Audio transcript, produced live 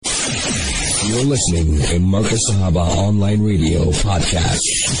You're listening to Marcus Sahaba Online Radio Podcast.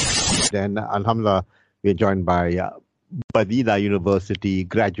 Then, alhamdulillah, we're joined by Badila University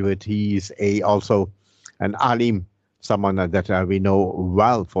graduate. He is also an alim, someone that we know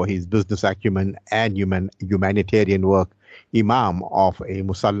well for his business acumen and humanitarian work. Imam of a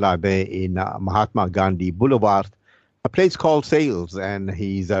musalla there in Mahatma Gandhi Boulevard, a place called Sales, and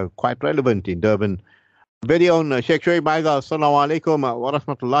he's quite relevant in Durban. Very own Sheikh Maida, assalamu alaikum wa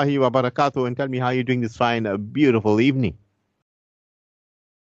rahmatullahi wa barakatuh, and tell me how you're doing this fine, beautiful evening.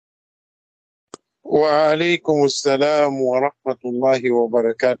 Wa alaikum assalam wa rahmatullahi wa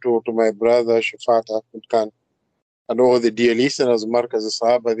barakatuh to my brother Shafat and all the dear listeners of Markaz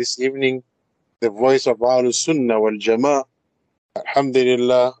Sahaba this evening. The voice of Ahlus Sunnah wal Jama'ah.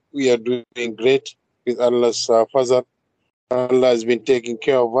 Alhamdulillah, we are doing great with Allah's fazl. Allah has been taking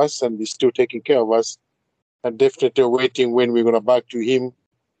care of us and is still taking care of us. And definitely waiting when we're going to back to Him.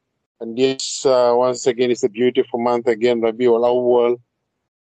 And yes, once again, it's a beautiful month again, Rabiul Awwal,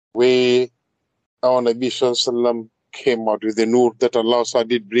 where our Nabi Sallallahu came out with the nur that Allah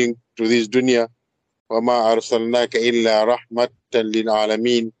did bring to this dunya. وَمَا أَرْسَلْنَاكَ إِلَّا رَحْمَةً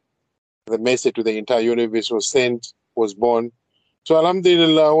لِلْعَالَمِينَ. The message to the entire universe was sent, was born. So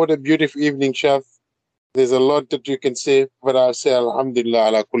Alhamdulillah, what a beautiful evening, Shaf. There's a lot that you can say, but I'll say Alhamdulillah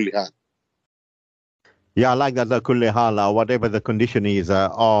ala kulli hal. Yeah, I like that, kulli hal, whatever the condition is,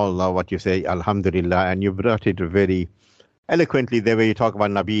 all what you say, Alhamdulillah, and you brought it very eloquently there where you talk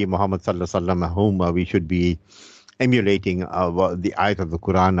about Nabi Muhammad Sallallahu Alaihi Wasallam, whom we should be emulating the ayat of the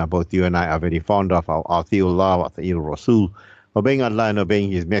Quran. Both you and I are very fond of Atiullah, Atiur Rasul, obeying Allah and obeying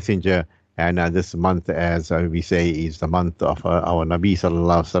His Messenger. And this month, as we say, is the month of our Nabi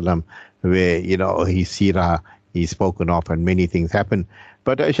Sallallahu Alaihi Wasallam, where, his seerah is spoken of and many things happen.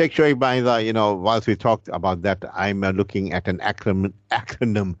 But Sheikh Shoaib Maida, whilst we talked about that, I'm looking at an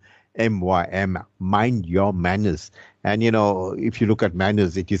acronym MYM, Mind Your Manners. And, if you look at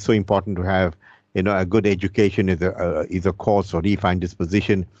manners, it is so important to have, a good education is a course or refined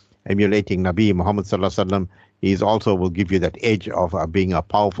disposition. Emulating Nabi Muhammad Sallallahu Alaihi Wasallam is also will give you that edge of being a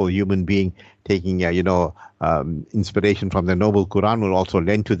powerful human being. Taking, inspiration from the noble Quran will also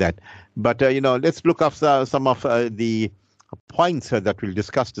lend to that. But, let's look up some of the points that we'll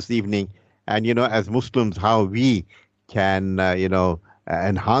discuss this evening. And, as Muslims, how we can,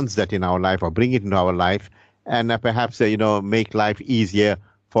 enhance that in our life or bring it into our life. And perhaps, make life easier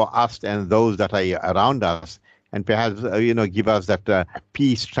for us and those that are around us. And perhaps, give us that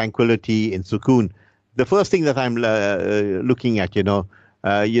peace, tranquility, and sukoon. The first thing that I'm looking at, you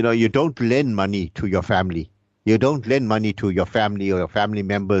don't lend money to your family. You don't lend money to your family or your family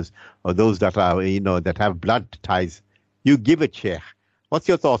members or those that are, that have blood ties. You give it, Sheikh. What's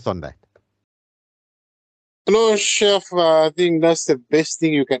your thoughts on that? Hello, Chef. I think that's the best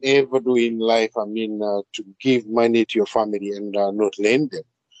thing you can ever do in life. To give money to your family and not lend them.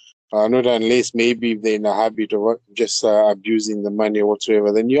 Not unless maybe if they're in a habit of just abusing the money or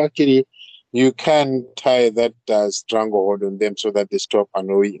whatsoever, then you can tie that stranglehold on them so that they stop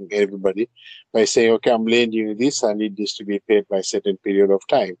annoying everybody by saying, okay, I'm lending you this, I need this to be paid by a certain period of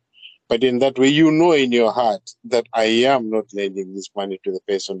time. But in that way, in your heart that I am not lending this money to the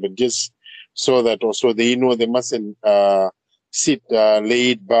person, but just so that also they mustn't sit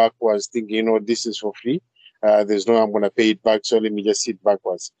laid backwards thinking, this is for free. There's no, I'm going to pay it back, so let me just sit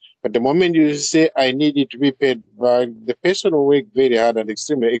backwards. But the moment you say, I need it to be paid back, the person will work very hard and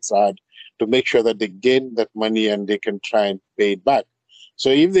extremely extra hard to make sure that they gain that money and they can try and pay it back. So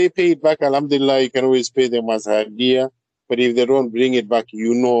if they pay it back, alhamdulillah, you can always pay them as a idea. But if they don't bring it back,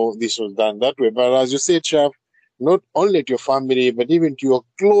 this was done that way. But as you said, Chef, not only to your family, but even to your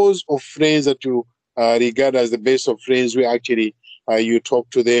close of friends that you regard as the best of friends, where actually you talk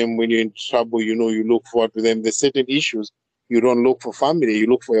to them when you're in trouble, you look forward to them. There's certain issues. You don't look for family, you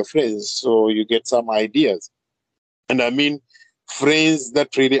look for your friends. So you get some ideas. And friends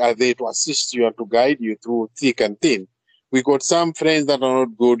that really are there to assist you and to guide you through thick and thin. We got some friends that are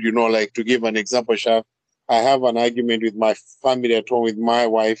not good, like to give an example, Shaf. I have an argument with my family at home with my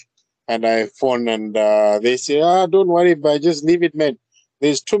wife, and I phone and they say, don't worry, but just leave it, man.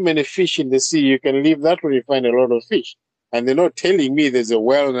 There's too many fish in the sea. You can leave that when you find a lot of fish. And they're not telling me there's a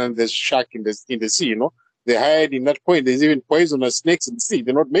whale and there's shark in the sea, They hide in that point. There's even poisonous snakes in the sea.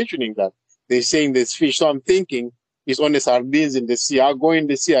 They're not mentioning that. They're saying there's fish. So I'm thinking it's only sardines in the sea. I go in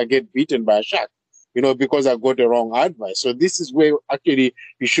the sea, I get beaten by a shark, because I got the wrong advice. So this is where actually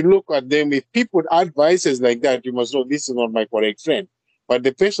you should look at them. If people advises like that, you must know this is not my correct friend. But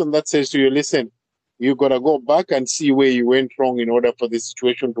the person that says to you, listen, you got to go back and see where you went wrong in order for the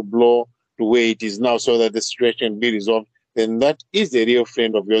situation to blow to where it is now so that the situation be resolved. then that is a real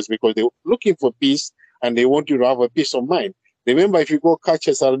friend of yours, because they're looking for peace and they want you to have a peace of mind. Remember, if you go catch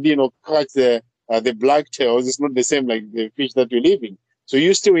a sardine or catch the blacktails, it's not the same like the fish that you're living. So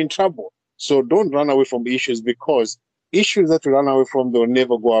you're still in trouble. So don't run away from issues, because issues that you run away from, they'll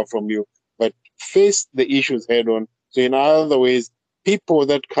never go out from you. But face the issues head on. So in other ways, people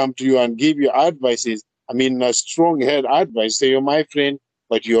that come to you and give you advices, I mean, a strong-head advice, say, you're my friend,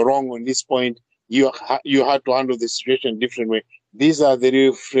 but you're wrong on this point. You had to handle the situation a different way. These are the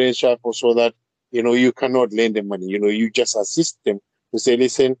real friendship, so that, you cannot lend them money. You just assist them to say,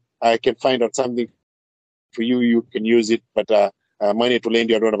 listen, I can find out something for you. You can use it, but money to lend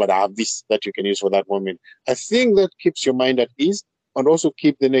you, I don't know, but I have this that you can use for that moment. I think that keeps your mind at ease, and also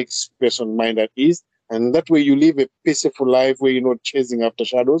keep the next person's mind at ease. And that way you live a peaceful life where you're not chasing after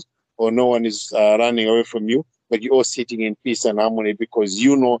shadows, or no one is running away from you, but you're all sitting in peace and harmony, because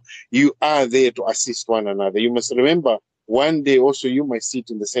you are there to assist one another. You must remember, one day also you might sit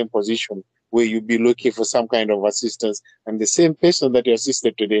in the same position where you'll be looking for some kind of assistance, and the same person that you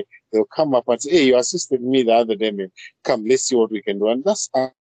assisted today, they'll come up and say, hey, you assisted me the other day, man. Come, let's see what we can do. And that's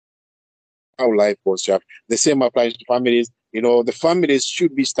how life goes, Jeff. The same applies to families. The families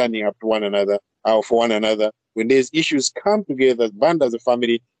should be standing up to one another, for one another. When there's issues, come together, band as a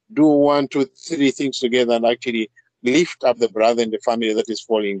family, do 1, 2, 3 things together, and actually lift up the brother in the family that is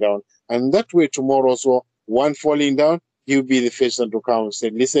falling down. And that way, tomorrow also, one falling down, he'll be the first one to come and say,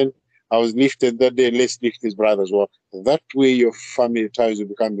 listen, I was lifted that day, let's lift his brother as well. That way, your family ties will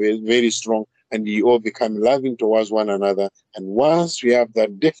become very, very strong, and you all become loving towards one another. And once we have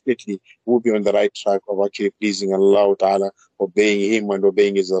that, definitely we'll be on the right track of actually pleasing Allah Ta'ala, obeying Him and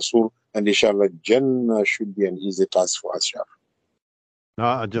obeying His Rasul. And inshallah, Jannah should be an easy task for us, Shaf. No,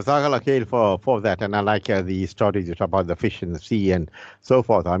 Jazakallah khair for that. And I like the stories about the fish in the sea and so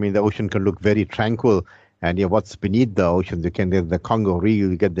forth. I mean, the ocean can look very tranquil. And what's beneath the oceans, you can get the Congo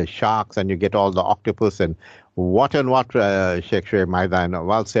reel, you get the sharks, and you get all the octopus and what, Sheikh Maida. And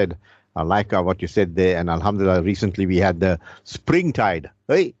well said. I like what you said there. And alhamdulillah, recently we had the spring tide,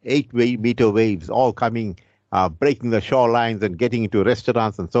 8-meter waves all coming, breaking the shorelines and getting into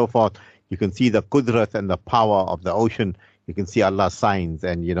restaurants and so forth. You can see the qudrat and the power of the ocean. You can see Allah's signs,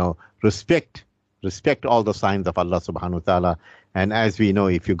 and respect all the signs of Allah subhanahu wa ta'ala. And as we know,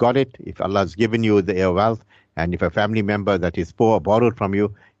 if you got it, if Allah's given you the wealth, and if a family member that is poor borrowed from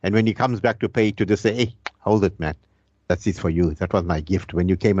you, and when he comes back to pay, to just say, hey, hold it, man, that's it for you. That was my gift. When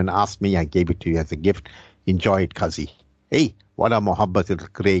you came and asked me, I gave it to you as a gift. Enjoy it, Qazi. Hey, what a muhabbat it'll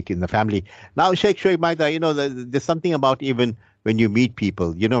create in the family. Now, Sheikh Maida, there's something about even when you meet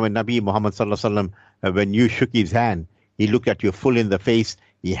people. When Nabi Muhammad sallallahu alaihi wasallam, when you shook his hand, he looked at you full in the face.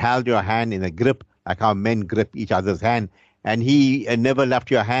 He held your hand in a grip, like how men grip each other's hand, and he never left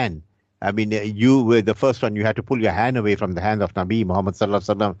your hand. I mean, you were the first one. You had to pull your hand away from the hand of Nabi Muhammad sallallahu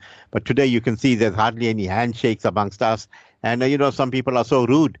alaihi wasallam. But today you can see there's hardly any handshakes amongst us. And, some people are so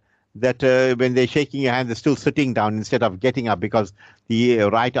rude that when they're shaking your hand, they're still sitting down instead of getting up, because the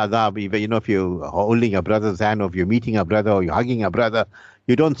right adab, if you're holding a brother's hand, or if you're meeting a brother, or you're hugging a brother,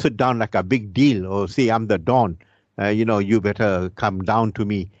 you don't sit down like a big deal or say, I'm the Don. You better come down to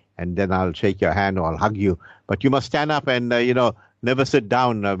me and then I'll shake your hand or I'll hug you. But you must stand up and, never sit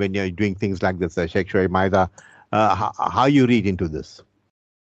down when you're doing things like this, Sheikh Maida. How you read into this?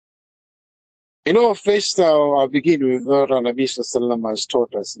 First I'll begin with what Nabi Sallallahu has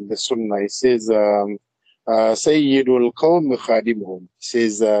taught us in the Sunnah. He says, Sayyidul Qawm Khadimuhum. He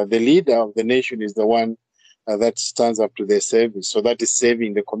says, the leader of the nation is the one that stands up to their service. So that is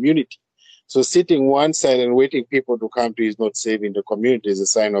saving the community. So sitting one side and waiting people to come to you is not saving the community. It's a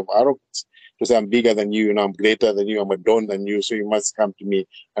sign of arrogance. To say, I'm bigger than you, I'm greater than you, I'm a don than you, so you must come to me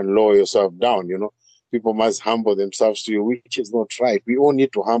and lower yourself down, People must humble themselves to you, which is not right. We all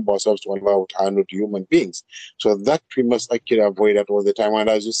need to humble ourselves to Allah, to human beings. So that we must actually avoid that all the time. And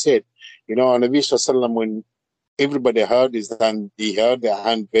as you said, Nabi Sallallahu, when everybody heard his hand, he held their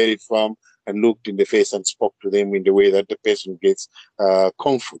hand very firm and looked in the face and spoke to them in the way that the person gets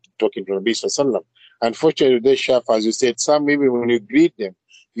comfort, talking to Nabi Sallallahu. Unfortunately, the Shaf, as you said, some maybe when you greet them,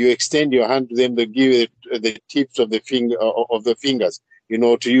 you extend your hand to them, they give you the tips of the fingers.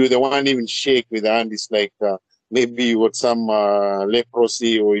 To you, the one even shake with the hand is like maybe you got some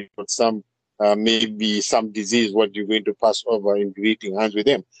leprosy, or you got some maybe some disease, what you're going to pass over in greeting hands with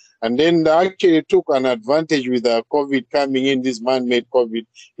them. And then they actually took an advantage with the COVID coming in, this man-made COVID.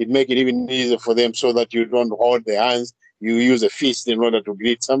 It make it even easier for them, so that you don't hold their hands. You use a fist in order to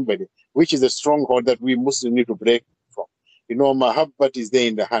greet somebody, which is a stronghold that we Muslims need to break from. Mahabbat is there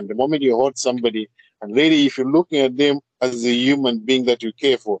in the hand. The moment you hold somebody, and really, if you're looking at them as a human being that you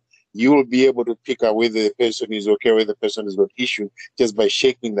care for, you will be able to pick up whether the person is okay, whether the person has got issue just by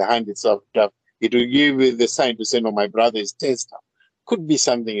shaking the hand itself. It will give you the sign to say, no, my brother is tense up. Could be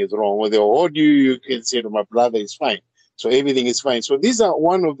something is wrong. Or you can say, no, my brother is fine. So everything is fine. So these are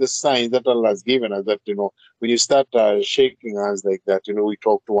one of the signs that Allah has given us that, when you start shaking hands like that, we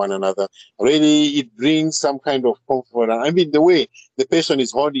talk to one another. Really, it brings some kind of comfort. I mean, the way the person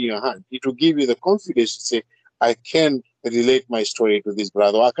is holding your hand, it will give you the confidence to say, I can relate my story to this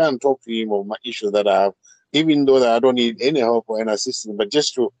brother. I can't talk to him of my issues that I have, even though that I don't need any help or any assistance, but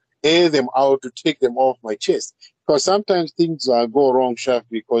just to air them out, to take them off my chest. Because sometimes things go wrong, Shaf,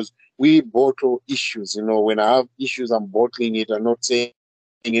 because we bottle issues. When I have issues, I'm bottling it. I'm not saying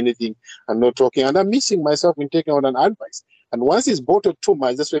anything. I'm not talking. And I'm missing myself in taking out an advice. And once it's bottled too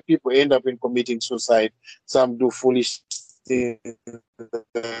much, that's where people end up in committing suicide. Some do foolish things.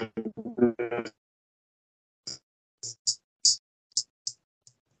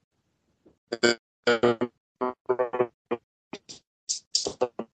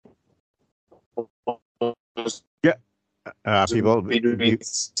 People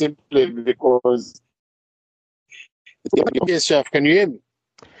simply because. Yes, Chef, can you hear me?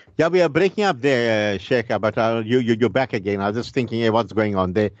 Yeah, we are breaking up there, Sheikh, but you're back again. I was just thinking, hey, what's going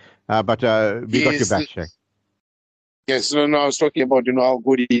on there? But we got you back, Sheikh. Yes, no, I was talking about, how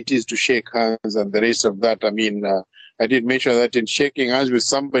good it is to shake hands and the rest of that. I mean, I did mention that in shaking hands with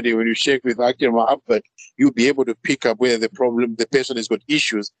somebody, when you shake with Akir Muhammad, you'll be able to pick up where the person has got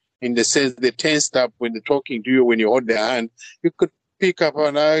issues, in the sense they tensed up when they're talking to you, when you hold their hand. You could pick up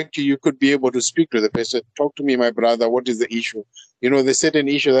and actually you could be able to speak to the person. Talk to me, my brother. What is the issue? There's certain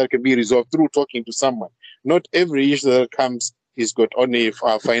issue that can be resolved through talking to someone. Not every issue that comes is got only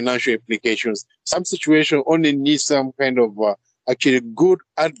financial implications. Some situation only needs some kind of actually good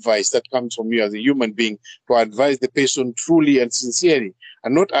advice that comes from you as a human being, to advise the person truly and sincerely,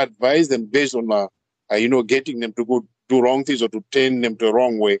 and not advise them based on getting them to go do wrong things or to turn them to the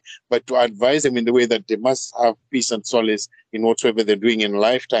wrong way, but to advise them in the way that they must have peace and solace in whatsoever they're doing in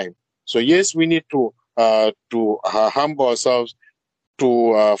lifetime. So yes, we need to humble ourselves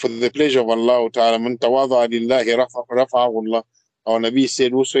for the pleasure of Allah Ta'ala. Man tawadha lillahi rafa'ahu Allah. Our Nabi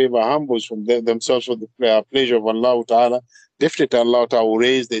said, whosoever humbles from themselves for the pleasure of Allah Ta'ala, definitely Allah Ta'ala will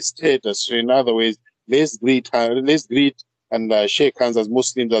raise their status. So in other ways, let's greet and shake hands as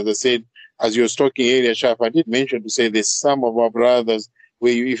Muslims. As I said, as you were talking earlier, Shaf, I did mention to say there's some of our brothers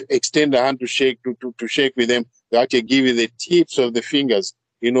where you extend a hand to shake with them, they actually give you the tips of the fingers,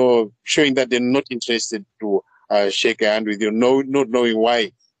 showing that they're not interested to shake a hand with you, not knowing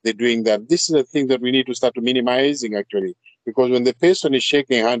why they're doing that. This is a thing that we need to start minimizing, actually, because when the person is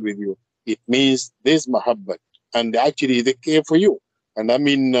shaking a hand with you, it means there's mahabbat, and actually they care for you. And I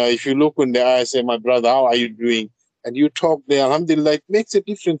mean, if you look in the eye and say, my brother, how are you doing? And you talk there, alhamdulillah, it makes a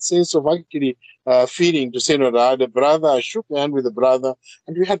different sense of actually feeling to say, no, the brother, I shook my hand with the brother,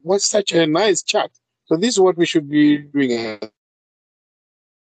 and we had such a nice chat. So this is what we should be doing.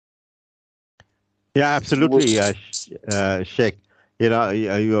 Yeah, absolutely, Sheikh.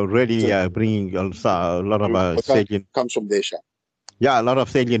 You're really bringing a lot of salient. Comes from there, Sheikh. Yeah, a lot of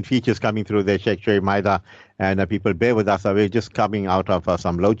salient features coming through there, Sheikh Maida, and people bear with us. We're just coming out of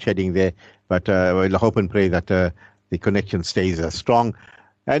some load shedding there, but we'll hope and pray that the connection stays strong.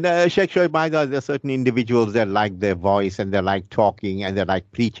 And Sheikh Maida, there are certain individuals that like their voice and they like talking and they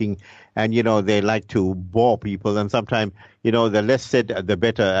like preaching, and they like to bore people. And sometimes the less said, the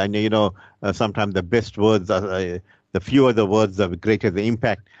better. And sometimes the best words are the fewer the words, the greater the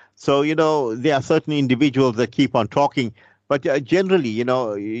impact. So there are certain individuals that keep on talking. But generally,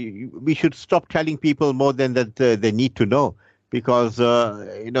 we should stop telling people more than that they need to know, because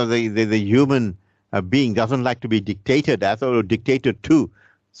the human being doesn't like to be dictated at or dictated to.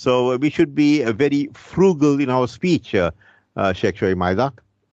 So we should be very frugal in our speech, Sheikh Shoaib Maida.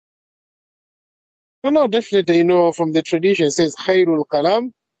 No, definitely. From the tradition, it says Khairul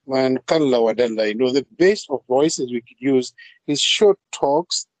Kalam man Qalla wa Dalla. The best of voices we could use is short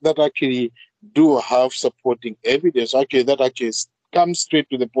talks that actually do have supporting evidence, that comes straight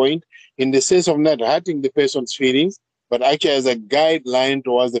to the point, in the sense of not hurting the person's feelings, but actually as a guideline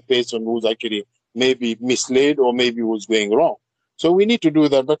towards the person who's actually maybe misled or maybe who's going wrong. So we need to do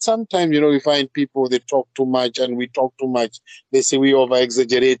that. But sometimes, we find people, they talk too much and we talk too much. They say we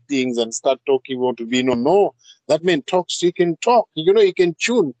over-exaggerate things and start talking. We want to be, no, that man talks, he can talk. He can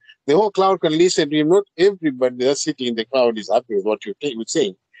tune. The whole crowd can listen to him. Not everybody that's sitting in the crowd is happy with what you're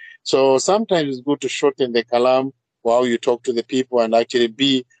saying. So sometimes it's good to shorten the kalam while you talk to the people and actually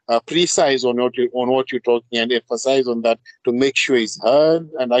be precise on what you're talking and emphasize on that to make sure it's heard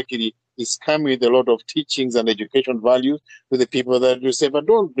and actually it's come with a lot of teachings and education values to the people that you say, but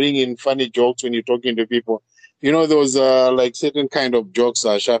don't bring in funny jokes when you're talking to people. You know, those like certain kind of jokes,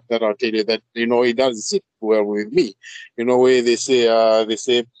 Shaf, that I'll tell you that, you know, it doesn't sit well with me. You know, where they say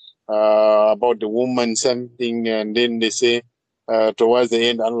about the woman something, and then they say towards the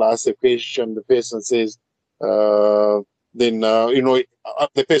end, Allah asks a question, the person says, you know,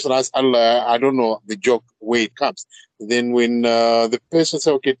 the person asks Allah, I don't know the joke where it comes. Then when the person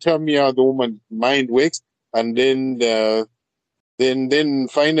says, okay, tell me how the woman's mind works, and then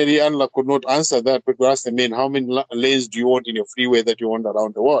finally Allah could not answer that, but asked the man, how many lanes do you want in your freeway that you want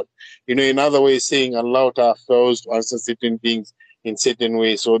around the world? You know, in other ways, saying Allah fails to answer certain things in certain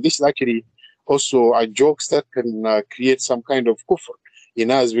ways. So this is actually also a jokes that can create some kind of kufr in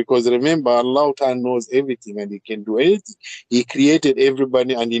us, because remember, Allah knows everything and He can do anything. He created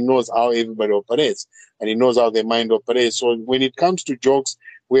everybody and He knows how everybody operates, and He knows how their mind operates. So when it comes to jokes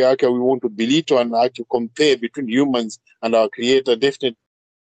where we want to belittle and actually compare between humans and our Creator, definitely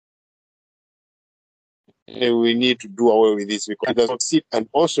we need to do away with this, because it does not sit, and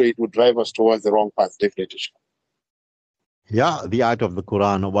also it would drive us towards the wrong path, definitely. Yeah, the ayat of the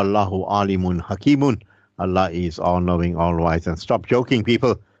Quran, Wallahu alimun hakimun. Allah is all-knowing, all-wise. And stop joking,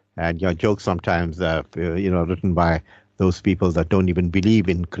 people. And your jokes sometimes, written by those people that don't even believe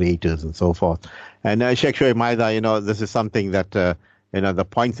in creators and so forth. And Sheikh Maida, this is something that, the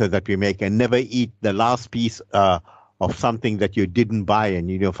pointer that we make, and never eat the last piece of something that you didn't buy. And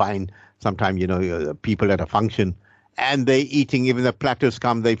you find sometimes, people at a function, and they eating, even the platters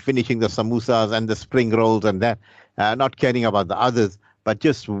come, they finishing the samosas and the spring rolls and that, not caring about the others, but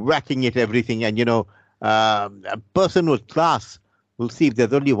just whacking it everything. And, a person with class will see if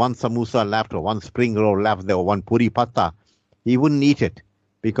there's only one samosa left or one spring roll left there or one puri patta, he wouldn't eat it,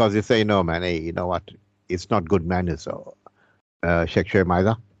 because they say, no, man, hey, you know what, it's not good manners. So, Sheikh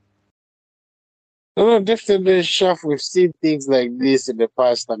Maida? No, definitely, Chef. We've seen things like this in the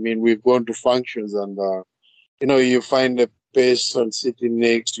past. I mean, we've gone to functions and, you find a person sitting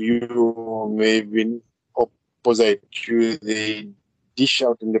next to you, maybe opposite you, they dish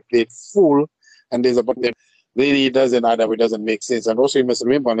out in the plate full, and there's about them. Really, it doesn't add up, it doesn't make sense. And also, you must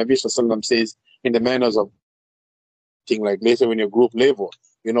remember, Nabi Sallallahu says, in the manners of thing, like later when you're group level,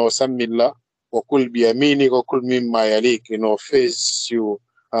 Samillah, or could be amini, or could mean mayalik, first you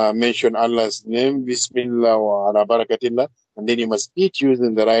mention Allah's name, Bismillah wa ala barakatillah, and then you must eat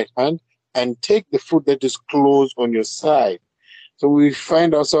using the right hand and take the food that is close on your side. So we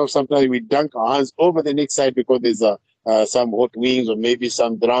find ourselves sometimes we dunk our hands over the next side because there's some hot wings or maybe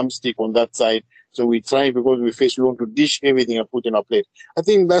some drumstick on that side. So we try, because we want to dish everything and put in our plate. I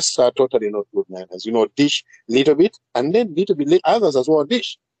think that's totally not good manners. Dish little bit and then little bit let others as well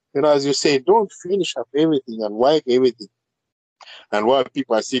dish. As you say, don't finish up everything and wipe everything. And while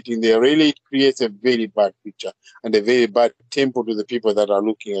people are sitting there, really it creates a very bad picture and a very bad tempo to the people that are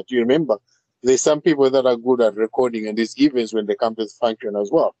looking at you. Remember, there's some people that are good at recording and these events when they come to the function as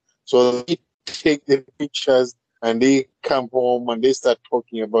well. So they take the pictures and they come home and they start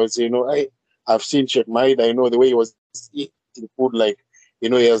talking about, I've seen Sheikh Maida, the way he was eating food, like, he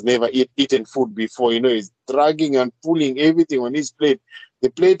has never eaten food before. He's dragging and pulling everything on his plate.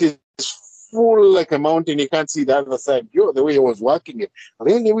 The plate is full like a mountain. You can't see the other side. The way he was working it.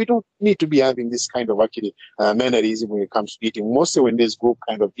 Really, we don't need to be having this kind of actually mannerism when it comes to eating. Mostly when there's group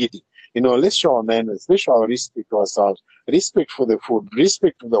kind of eating. Let's show our manners. Let's show our respect to ourselves. Respect for the food.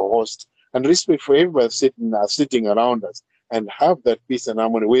 Respect to the host. And respect for everybody sitting around us. And have that peace and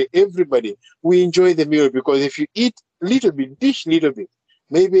harmony where everybody, we enjoy the meal. Because if you eat little bit, dish little bit,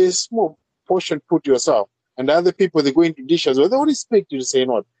 maybe a small portion put yourself. And the other people, they go into dish as well. They will respect you to say,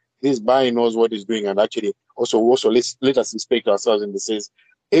 this buyer knows what he's doing. And actually, also let us respect ourselves in the sense,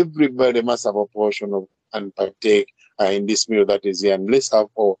 everybody must have a portion of and partake in this meal that is here. And let's have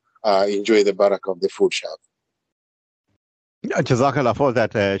all enjoy the barakah of the food, Shaf. Jazakallah for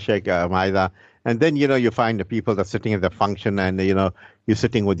that, Sheikh Maida. And then, you find the people that are sitting at the function and, you're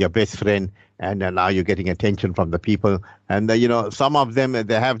sitting with your best friend and now you're getting attention from the people. And, some of them,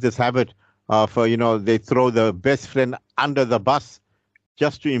 they have this habit of, they throw the best friend under the bus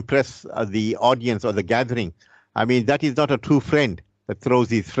just to impress the audience or the gathering. I mean, that is not a true friend that throws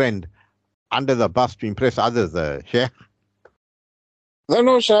his friend under the bus to impress others, Sheikh. No,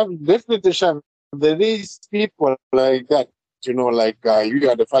 Shaf, definitely, Shaf. There is people like that. Like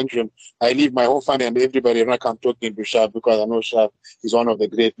you at the function, I leave my whole family and everybody and I come talking to Shaf because I know Shaf is one of the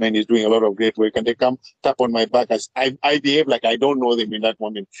great men. He's doing a lot of great work. And they come tap on my back as I behave like I don't know them in that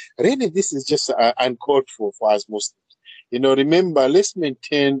moment. Really, this is just uncalled for us Muslims. remember, let's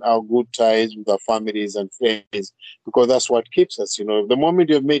maintain our good ties with our families and friends, because that's what keeps us. The moment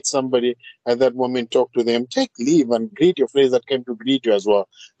you've met somebody, at that moment, talk to them, take leave and greet your friends that came to greet you as well.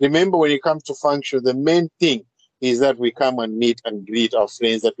 Remember, when it comes to function, the main thing is that we come and meet and greet our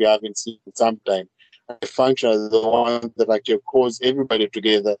friends that we haven't seen in some time. The function is the one that actually calls everybody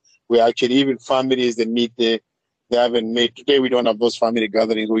together. We actually, even families, they meet there, they haven't met. Today, we don't have those family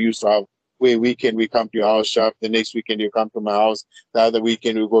gatherings we used to have. Where weekend we come to your house shop, the next weekend you come to my house, the other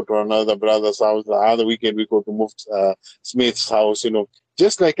weekend we go to another brother's house, the other weekend we go to Smith's house,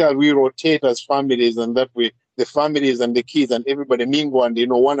 Just like we rotate as families, and that way the families and the kids and everybody mingle and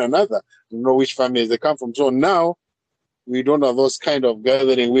one another, which families they come from. So now we don't have those kind of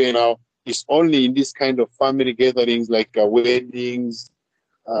gathering where now it's only in this kind of family gatherings like weddings,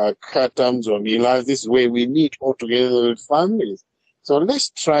 khatams or milans. This is where we meet all together with families. So let's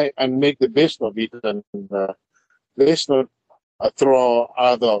try and make the best of it, and let's not throw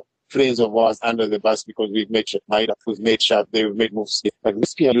other friends of ours under the bus because we've made Sheikh Maida, we've made Shafat, we've made Mufti. But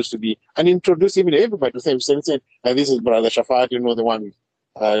this people used to be, and introduce even everybody to the same thing. And this is Brother Shafat, the one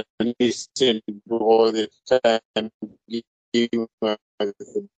we listen to all the time.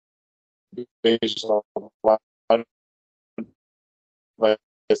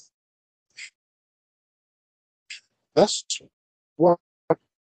 That's what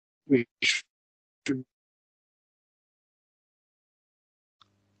we should.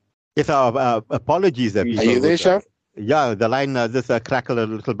 Yes, apologies. Are you there, Shaf? Yeah, the line just crackled a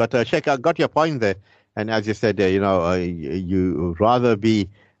little, but Sheikh, I got your point there. And as you said, you rather be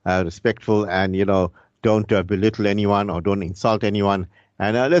respectful and, don't belittle anyone or don't insult anyone.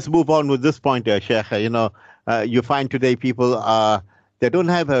 And let's move on with this point, Sheikh. You find today people, they don't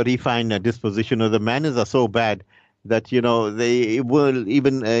have a refined disposition, or the manners are so bad that, they will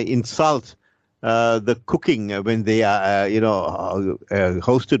even insult the cooking when they are,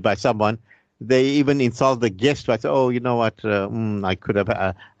 hosted by someone. They even insult the guest by saying, "Oh, you know what? I could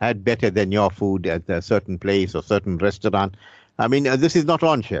have had better than your food at a certain place or certain restaurant." I mean, this is not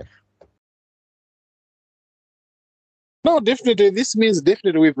on, Sheikh. No, definitely. This means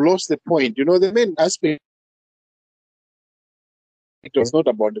definitely we've lost the point. The main aspect is not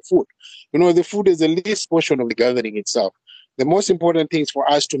about the food. The food is the least portion of the gathering itself. The most important thing is for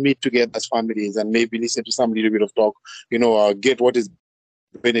us to meet together as families and maybe listen to some little bit of talk, get what is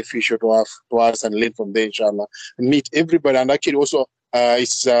beneficial to us and learn from there, inshallah, and meet everybody. And actually also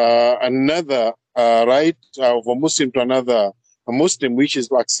it's another right of a Muslim to another a Muslim, which is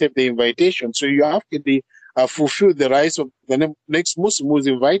to accept the invitation. So you have to fulfill the rights of the next Muslim who's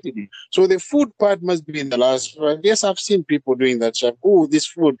invited you. So the food part must be in the last. Yes, I've seen people doing that. Oh, this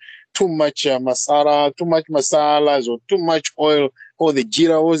food, too much masala, too much masalas, or too much oil. Oh, the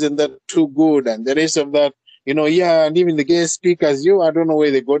jira wasn't that too good, and the rest of that. And even the guest speakers, I don't know where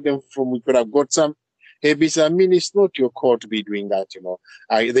they got them from. We could have got some. Hey, I mean, it's not your call to be doing that,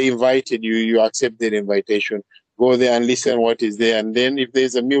 They invited you, you accept their invitation. Go there and listen what is there. And then if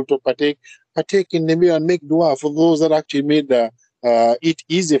there's a meal to partake in the meal and make dua for those that actually made it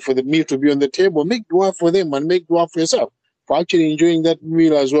easy for the meal to be on the table. Make dua for them and make dua for yourself for actually enjoying that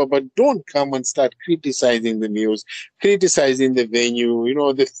meal as well. But don't come and start criticizing the meals, criticizing the venue,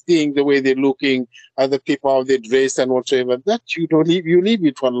 the thing, the way they're looking, other people, how they dress and whatsoever. That you leave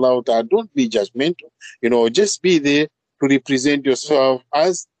it for Allah. Don't be judgmental. Just be there to represent yourself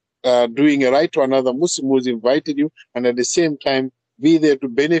as doing a right to another Muslim who's invited you, and at the same time be there to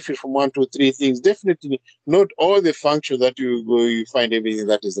benefit from 1, 2, 3 things. Definitely not all the functions that you find everything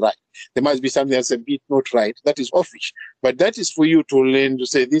that is right. There must be something that's a bit not right. That is offish. But that is for you to learn to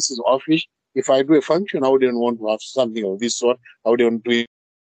say, this is offish. If I do a function, I wouldn't want to have something of this sort. I wouldn't do it.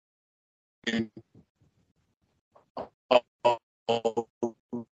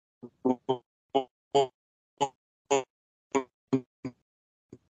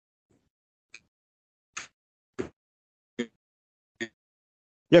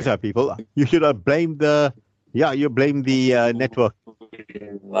 Yes, sir, people. You should have blamed you blame the network.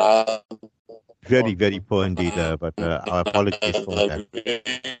 Very, very poor indeed, but our apologies for that.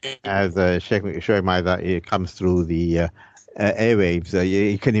 As Sheikh Maida, it comes through the airwaves,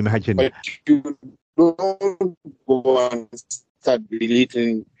 you can imagine. But you don't go and start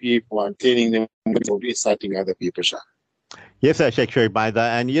belittling people and telling them about insulting other people, Shah. Yes, sir, Sheikh Maida.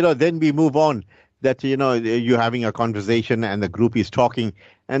 And, then we move on that, you're having a conversation and the group is talking,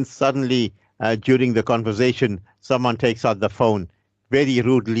 and suddenly during the conversation, someone takes out the phone very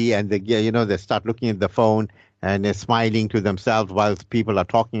rudely, and they start looking at the phone and they're smiling to themselves while people are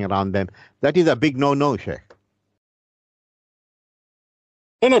talking around them. That is a big no-no, Sheikh.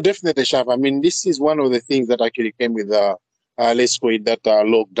 No, no, definitely, Shaf. I mean, this is one of the things that actually came with let's call it that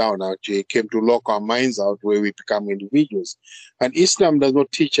lockdown. Actually, came to lock our minds out where we become individuals. And Islam does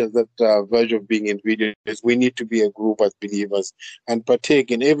not teach us that version of being individuals. We need to be a group as believers and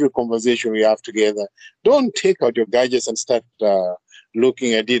partake in every conversation we have together. Don't take out your gadgets and start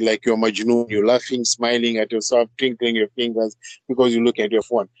looking at it like you're Majnoon. You're laughing, smiling at yourself, twinkling your fingers because you look at your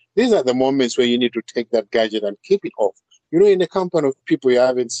phone. These are the moments where you need to take that gadget and keep it off. You know, in the company of people you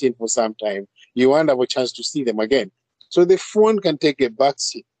haven't seen for some time, you won't have a chance to see them again. So the phone can take a back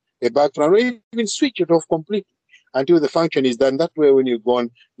seat, a background, or even switch it off completely until the function is done. That way, when you're gone,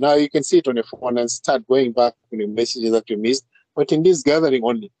 now you can see it on your phone and start going back to the messages that you missed. But in this gathering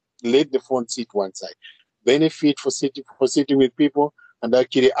only, let the phone sit one side. Benefit for sitting with people and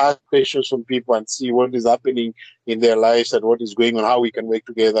actually ask questions from people and see what is happening in their lives and what is going on, how we can work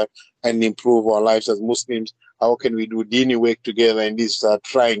together and improve our lives as Muslims. How can we do dini work together in these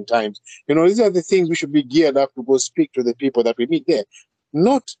trying times? You know, these are the things we should be geared up to go speak to the people that we meet there.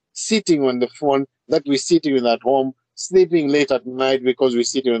 Not sitting on the phone that we're sitting with at home, sleeping late at night because we're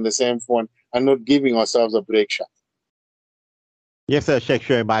sitting on the same phone and not giving ourselves a break shot. Yes, sir, Sheikh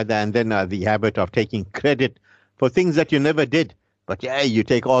Maida, and then the habit of taking credit for things that you never did. But yeah, you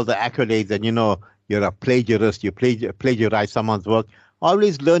take all the accolades and, you know, you're a plagiarist, you plagiarize someone's work.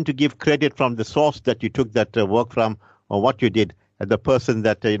 Always learn to give credit from the source that you took that work from or what you did. And the person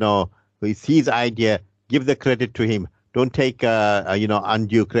that, you know, is his idea, give the credit to him. Don't take, you know,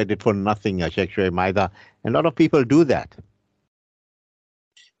 undue credit for nothing, Sheikh Maida. And a lot of people do that.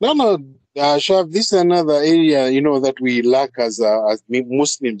 No, no, Shaf, this is another area, you know, that we lack as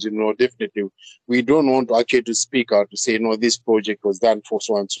Muslims, you know, definitely. We don't want to actually to speak out to say, no, this project was done for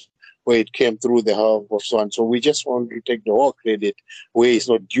so and so, where it came through the help of so and so. We just want to take the whole credit where it's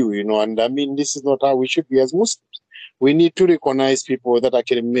not due, you know, and I mean, this is not how we should be as Muslims. We need to recognize people that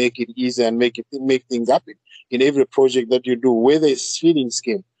actually make it easy and make things happen in every project that you do, whether it's feeding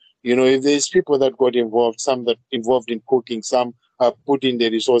scheme. You know, if there's people that got involved, some that involved in cooking, some putting the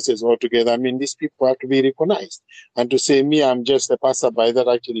resources all together. I mean, these people have to be recognized. And to say, me, I'm just a passerby that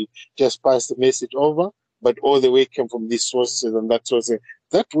actually just passed the message over, but all the way came from these sources and that source.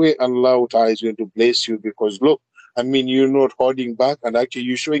 That way, Allah is going to bless you because, look, I mean, you're not holding back and actually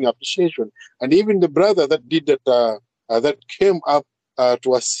you're showing appreciation. And even the brother that did that, that came up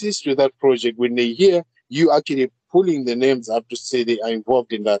to assist with that project, when they hear you actually pulling the names up to say they are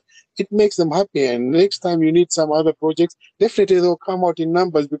involved in that, it makes them happy. And next time you need some other projects, definitely they'll come out in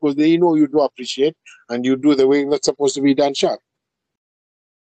numbers because they know you do appreciate and you do the way that's supposed to be done sharp.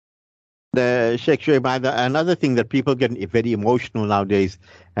 The Sheikh another thing that people get very emotional nowadays,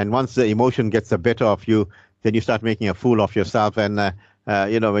 and once the emotion gets the better of you, then you start making a fool of yourself. And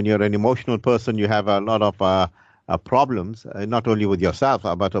you know, when you're an emotional person, you have a lot of problems, not only with yourself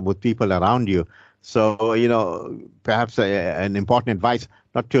but with people around you. So, you know, perhaps an important advice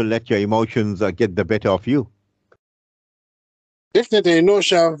not to let your emotions get the better of you. Definitely, you know,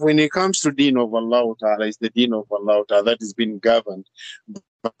 Shaf, when it comes to Deen of Allah Ta'ala, it's the Deen of Allah Ta'ala that is being governed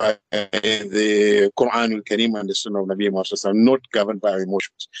by the Quran al-Karim and the Sunnah of Nabi Muhammad, not governed by our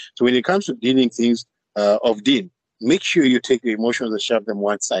emotions. So when it comes to dealing things of Deen, make sure you take your emotions and shove them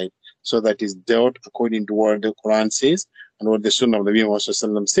one side so that it's dealt according to what the Quran says and what the Sunnah of Nabi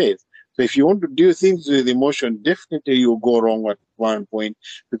Muhammad says. So if you want to do things with emotion, definitely you'll go wrong at one point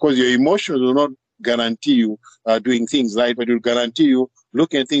because your emotions will not guarantee you doing things right, but it will guarantee you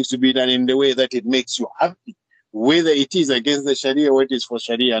looking at things to be done in the way that it makes you happy, whether it is against the Sharia or it is for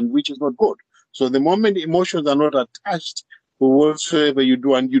Sharia, and which is not good. So the moment emotions are not attached to whatsoever you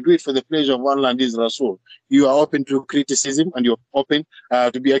do, and you do it for the pleasure of Allah and His Rasul, you are open to criticism and you're open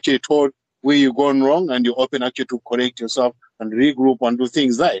to be actually told where you've gone wrong, and you're open actually to correct yourself and regroup and do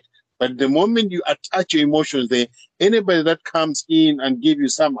things right. But the moment you attach your emotions there, anybody that comes in and give you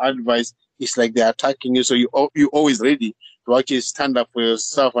some advice, it's like they're attacking you. So you're always ready to actually stand up for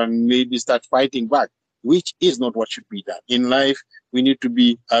yourself and maybe start fighting back, which is not what should be done. In life, we need to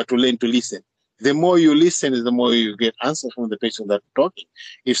be to learn to listen. The more you listen, is the more you get answers from the person that's talking.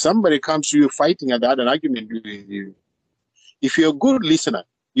 If somebody comes to you fighting and had an argument with you, if you're a good listener,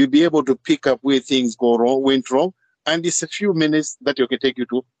 you'll be able to pick up where things went wrong, and it's a few minutes that you can take you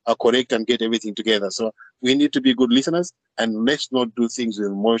to correct and get everything together. So we need to be good listeners, and let's not do things with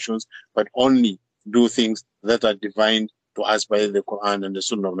emotions, but only do things that are divined to us by the Quran and the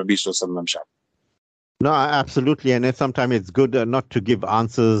Sunnah of Nabi Sallallahu Alaihi Wasallam. No, absolutely, and sometimes it's good not to give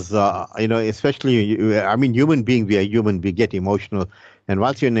answers. You know, especially I mean, human beings. We are human. We get emotional, and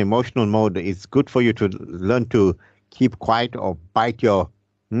once you're in emotional mode, it's good for you to learn to keep quiet or bite your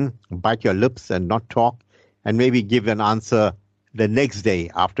lips and not talk, and maybe give an answer the next day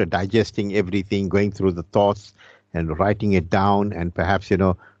after digesting everything, going through the thoughts and writing it down, and perhaps,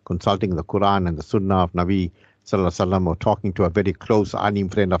 consulting the Quran and the Sunnah of Nabi Sallallahu Alaihi Wasallam, or talking to a very close alim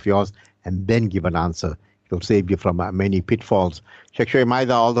friend of yours, and then give an answer. It'll save you from many pitfalls. Sheikh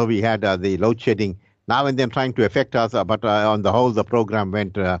Maida, although we had the load shedding now and then trying to affect us, but on the whole, the program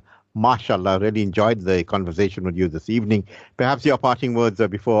went, mashallah. Really enjoyed the conversation with you this evening. Perhaps your parting words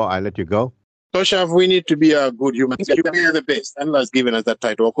before I let you go. So, Shaf, we need to be a good human. We are the best. Allah has given us that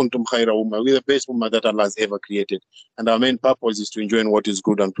title. Kuntum khaira ummah. We're the best ummah that Allah has ever created. And our main purpose is to enjoy what is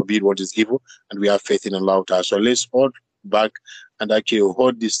good and forbid what is evil. And we have faith in Allah. So let's hold back and actually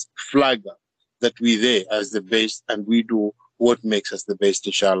hold this flag that we're there as the best, and we do what makes us the best,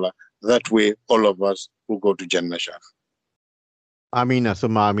 inshallah. That way, all of us will go to Jannah, Shaf. Ameen,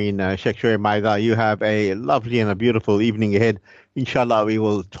 Summa Ameen. Sheikh Maida, you have a lovely and a beautiful evening ahead. Inshallah, we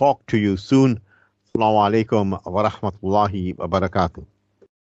will talk to you soon. Assalamu alaikum wa rahmatullahi wa barakatuh.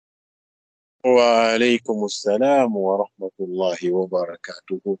 Wa alaikum assalam wa rahmatullahi wa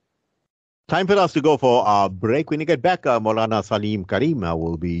barakatuh. Time for us to go for our break. When you get back, Maulana Salim Karima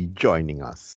will be joining us.